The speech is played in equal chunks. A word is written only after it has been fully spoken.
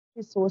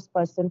resource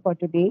person for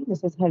today,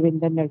 Mrs.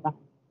 Harvinder Narwan.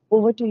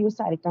 Over to you,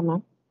 Sarika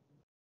ma'am.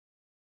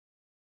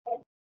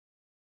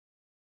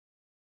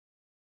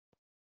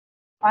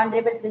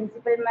 Honorable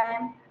Principal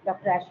Ma'am,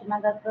 Dr.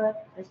 Ashima Gakkar,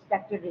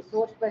 respected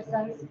resource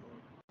persons,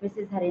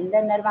 Mrs.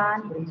 Harinder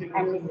Narwan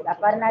and Mrs.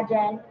 Aparna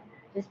Jain,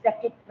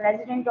 respected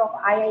President of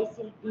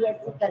IIC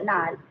DSC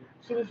Karnal,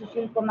 Shri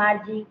Sushil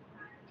Kumar ji,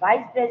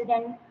 Vice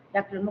President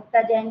Dr.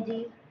 Mukta Jain ji,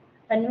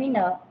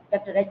 Convener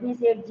Dr. Rajni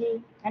Seth ji,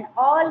 and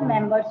all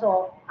members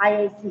of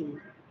IIC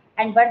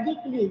and worthy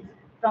colleagues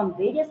from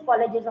various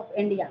colleges of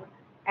India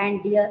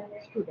and dear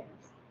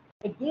students.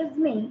 It gives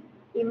me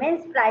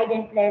immense pride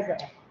and pleasure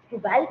to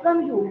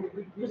welcome you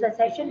to the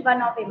session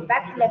 1 of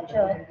Impact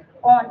Lecture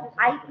on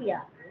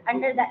IPR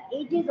under the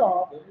aegis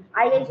of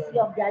IIC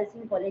of Jal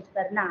Singh College,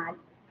 Karnal,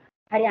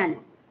 Haryana.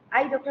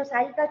 I, Dr.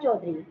 Sarika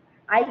Chaudhary,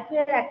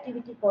 IPR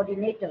Activity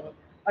Coordinator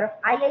of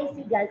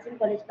IIC Jal Singh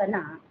College,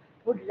 Karnal,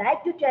 would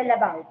like to tell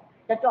about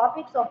the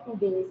topics of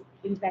today's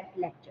Impact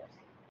Lectures.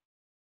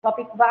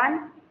 Topic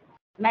 1,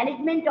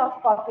 Management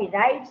of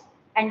Copyrights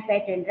and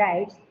Patent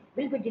Rights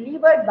will be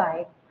delivered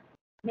by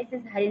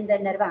Mrs. Harinder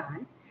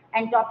Narwan.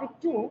 And topic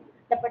 2,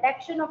 the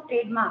protection of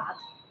trademarks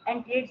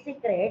and trade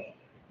secrets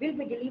will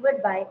be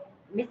delivered by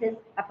Mrs.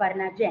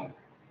 Aparna Jain.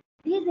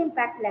 These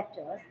impact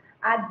lectures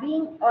are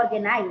being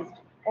organized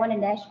on a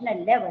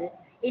national level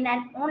in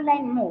an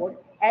online mode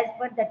as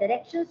per the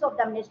directions of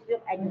the Ministry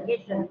of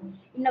Education,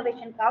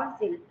 Innovation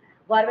Council,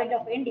 Government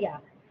of India.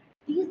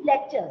 These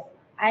lectures,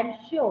 I am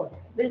sure,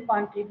 will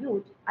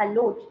contribute a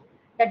lot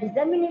the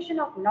dissemination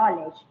of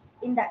knowledge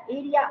in the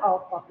area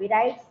of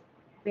copyrights,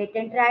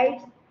 patent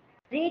rights,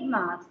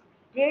 trademarks,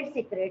 trade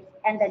secrets,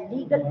 and the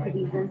legal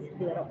provisions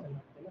thereof.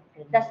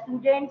 The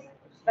students,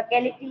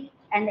 faculty,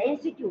 and the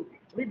institute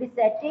will be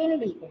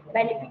certainly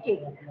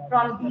benefited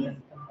from these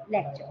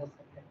lectures.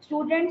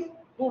 Students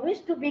who wish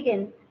to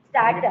begin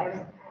startups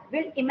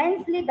will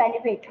immensely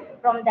benefit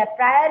from the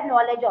prior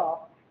knowledge of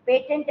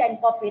patent and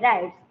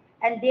copyrights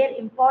and their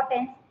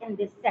importance in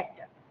this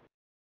sector.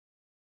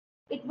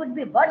 It would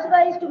be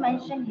worthwhile to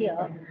mention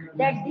here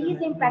that these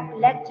impact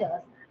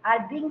lectures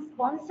are being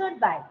sponsored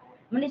by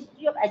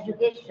Ministry of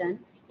Education,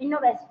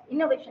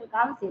 Innovation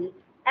Council,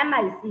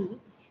 MIC,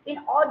 in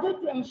order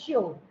to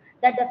ensure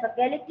that the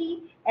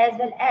faculty as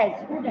well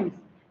as students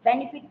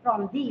benefit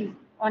from these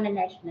on a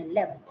national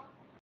level.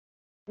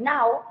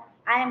 Now,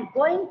 I am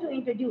going to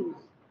introduce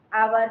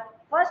our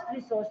first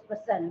resource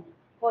person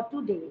for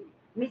today,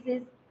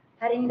 Mrs.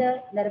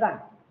 Harinder Narwan.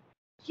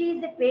 She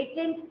is a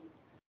patent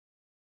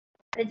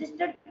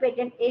registered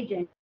patent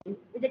agent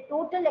with a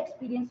total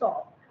experience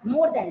of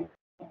more than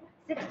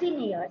 16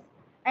 years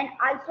and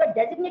also a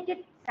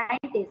designated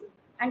scientist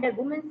under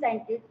Women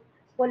Scientist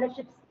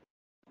Scholarship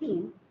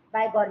Scheme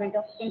by Government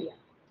of India.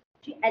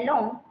 She,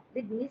 along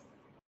with Ms.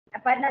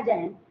 Aparna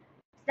Jain,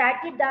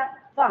 started the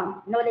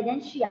firm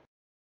Knowledgencia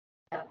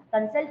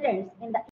Consultants in the